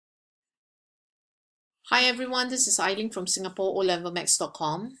Hi everyone, this is Eileen from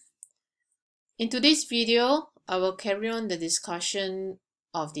SingaporeOlevelMaths.com. In today's video, I will carry on the discussion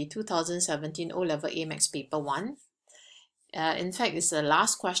of the 2017 O-Level A Maths Paper 1. In fact, it's the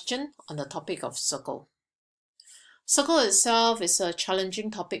last question on the topic of circle. Circle itself is a challenging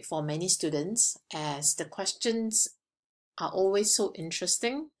topic for many students as the questions are always so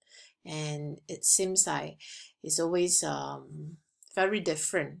interesting and it seems like it's always very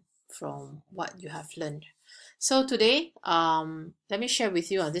different from what you have learned. So today, let me share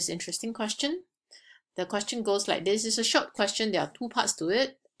with you on this interesting question. The question goes like this. It's a short question. There are two parts to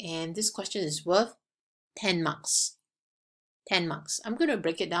it, and this question is worth 10 marks. 10 marks. I'm going to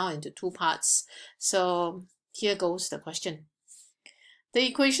break it down into two parts. So here goes the question. The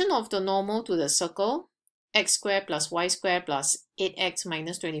equation of the normal to the circle, x squared plus y squared plus 8x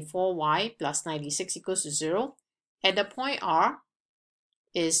minus 24y plus 96 equals to 0, at the point R,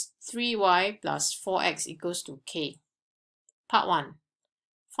 is 3y plus 4x equals to k. Part 1.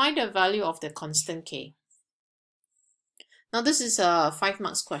 Find the value of the constant k. Now this is a 5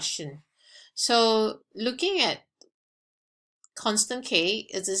 marks question. So looking at constant k,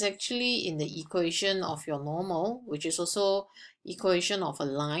 it is actually in the equation of your normal, which is also equation of a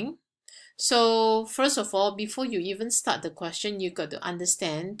line. So first of all, before you even start the question, you got to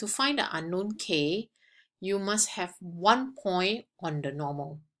understand to find the unknown k, you must have 1 point on the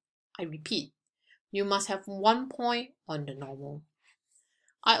normal. I repeat, you must have 1 point on the normal.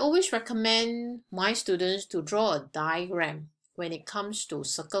 I always recommend my students to draw a diagram when it comes to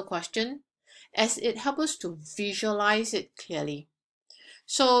circle question, as it helps us to visualize it clearly.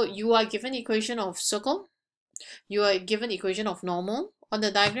 So you are given equation of circle, you are given equation of normal. On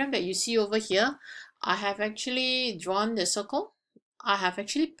the diagram that you see over here, I have actually drawn the circle. I have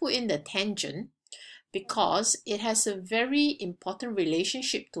actually put in the tangent because it has a very important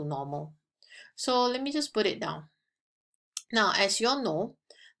relationship to normal. So let me just put it down. Now, as you all know,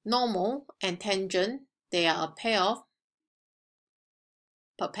 normal and tangent, they are a pair of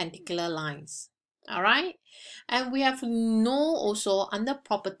perpendicular lines. All right, and we have know also under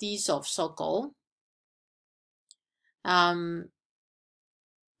properties of circle,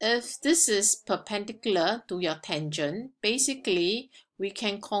 if this is perpendicular to your tangent, basically we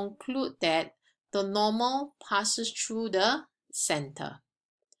can conclude that the normal passes through the center.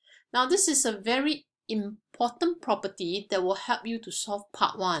 Now this is a very important property that will help you to solve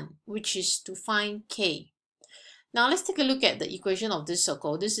part 1, which is to find k. Now let's take a look at the equation of this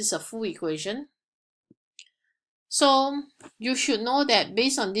circle. This is a full equation. So you should know that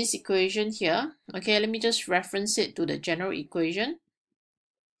based on this equation here, okay, let me just reference it to the general equation.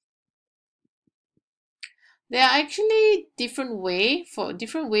 There are actually different way for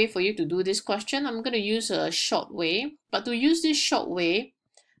you to do this question. I'm going to use a short way, but to use this short way,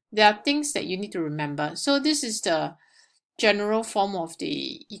 there are things that you need to remember. So this is the general form of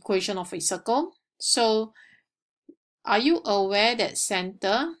the equation of a circle. So are you aware that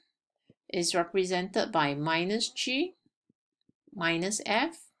center is represented by minus g minus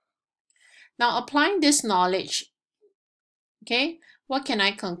f? Now applying this knowledge, okay, what can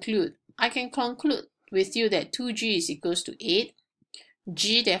I conclude? I can conclude with you that 2g is equals to 8,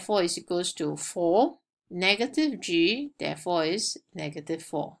 g therefore is equals to 4, negative g therefore is negative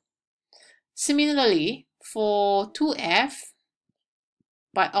 4. Similarly, for 2f,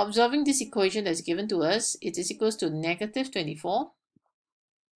 by observing this equation that's given to us, it is equals to negative 24,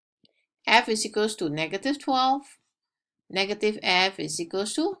 f is equals to negative 12, negative f is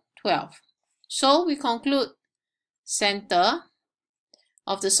equals to 12. So we conclude center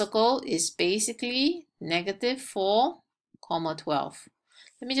of the circle is basically negative 4, 12.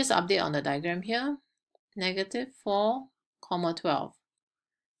 Let me just update on the diagram here. Negative 4, 12.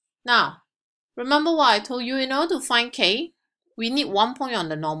 Now, remember what I told you, in order to find k, we need 1 point on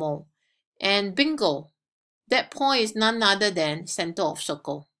the normal. And bingo, that point is none other than center of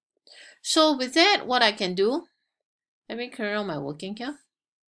circle. So with that, what I can do, let me carry on my working here.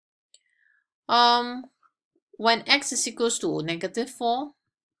 When x is equals to negative 4,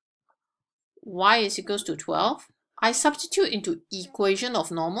 y is equals to 12, I substitute into equation of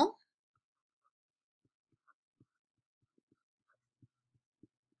normal.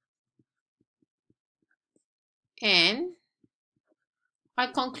 And I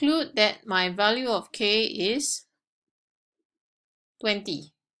conclude that my value of k is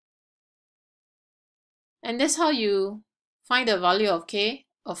 20. And that's how you find the value of k,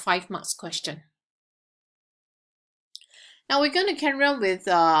 a 5 marks question. Now we're going to carry on with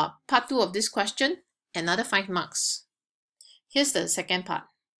part 2 of this question, another 5 marks. Here's the second part.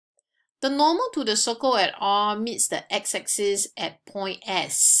 The normal to the circle at R meets the x-axis at point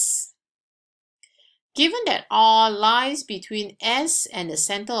S. Given that R lies between S and the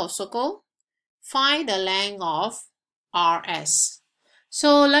center of circle, find the length of RS.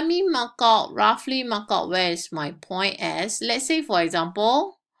 So let me roughly mark out where is my point S. Let's say, for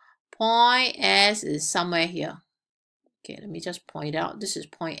example, point S is somewhere here. Okay, let me just point out, this is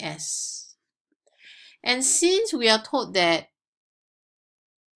point S. And since we are told that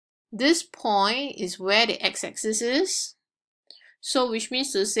this point is where the x-axis is, so which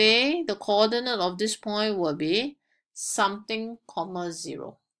means to say the coordinate of this point will be something,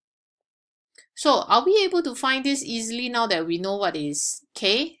 0. So are we able to find this easily now that we know what is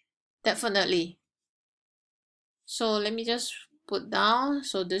K? Definitely. So let me just put down,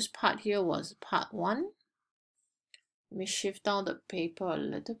 so this part here was part 1. Let me shift down the paper a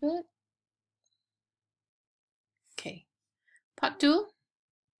little bit. Okay. Part 2.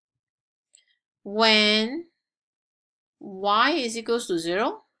 When y is equals to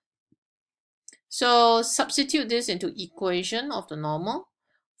 0. So substitute this into equation of the normal.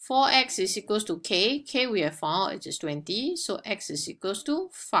 4x is equals to k. K we have found, it is 20. So x is equals to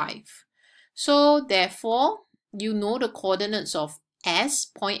 5. So therefore, you know the coordinates of S,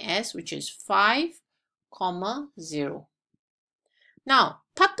 point S, which is 5, 0. Now,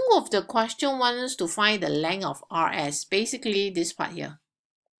 part 2 of the question wants us to find the length of RS. Basically, this part here.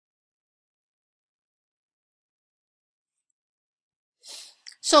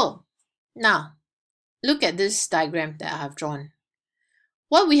 So, now, look at this diagram that I have drawn.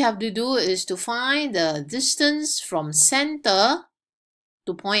 What we have to do is to find the distance from center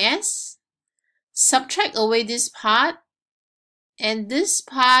to point S, subtract away this part, and this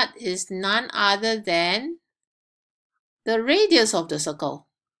part is none other than the radius of the circle.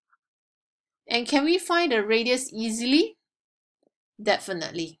 And can we find the radius easily?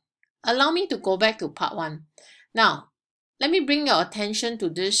 Definitely. Allow me to go back to part 1. Now, let me bring your attention to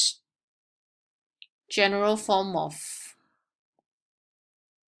this general form of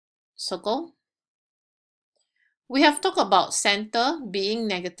circle. We have talked about center being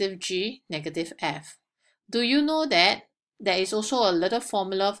 -g, -f. Do you know that there is also a little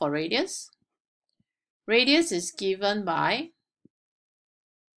formula for radius? Radius is given by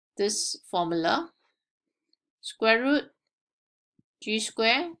this formula, square root g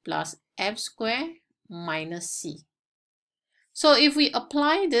square plus f square minus c. So if we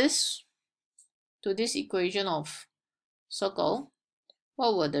apply this to this equation of circle,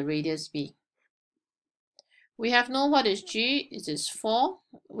 what will the radius be? We have known what is g, it is 4.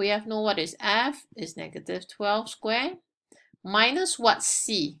 We have known what is f, is -12 square, minus what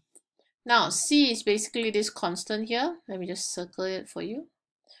c. Now c is basically this constant here. Let me just circle it for you.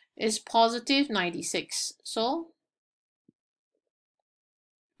 It's positive 96. So,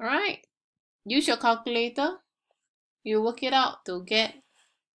 alright, use your calculator. You work it out to get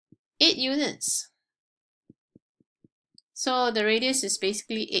 8 units. So the radius is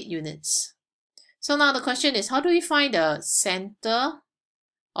basically 8 units. So now the question is, how do we find the center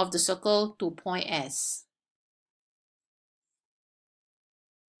of the circle to point S?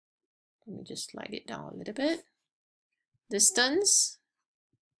 Let me just slide it down a little bit. Distance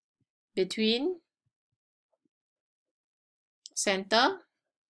between center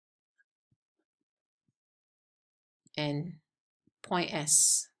and point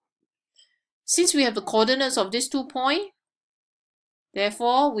S. Since we have the coordinates of these 2 points,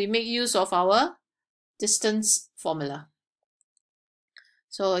 therefore we make use of our distance formula.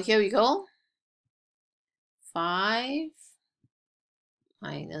 So here we go. 5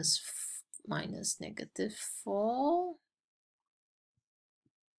 minus -4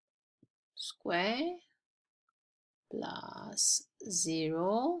 square plus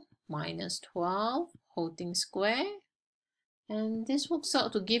 0 minus 12 whole thing square, and this works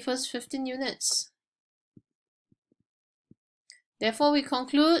out to give us 15 units. Therefore, we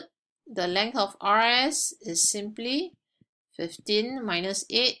conclude the length of RS is simply 15 minus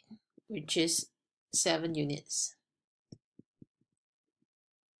 8, which is 7 units.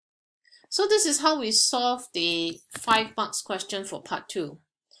 So this is how we solve the 5 marks question for part 2.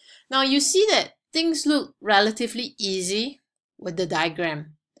 Now you see that things look relatively easy with the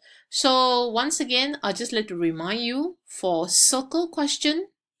diagram. So once again, I'd just like to remind you, for circle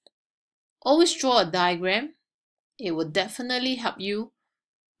question, always draw a diagram. It will definitely help you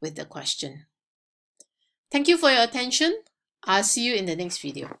with the question. Thank you for your attention. I'll see you in the next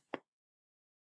video.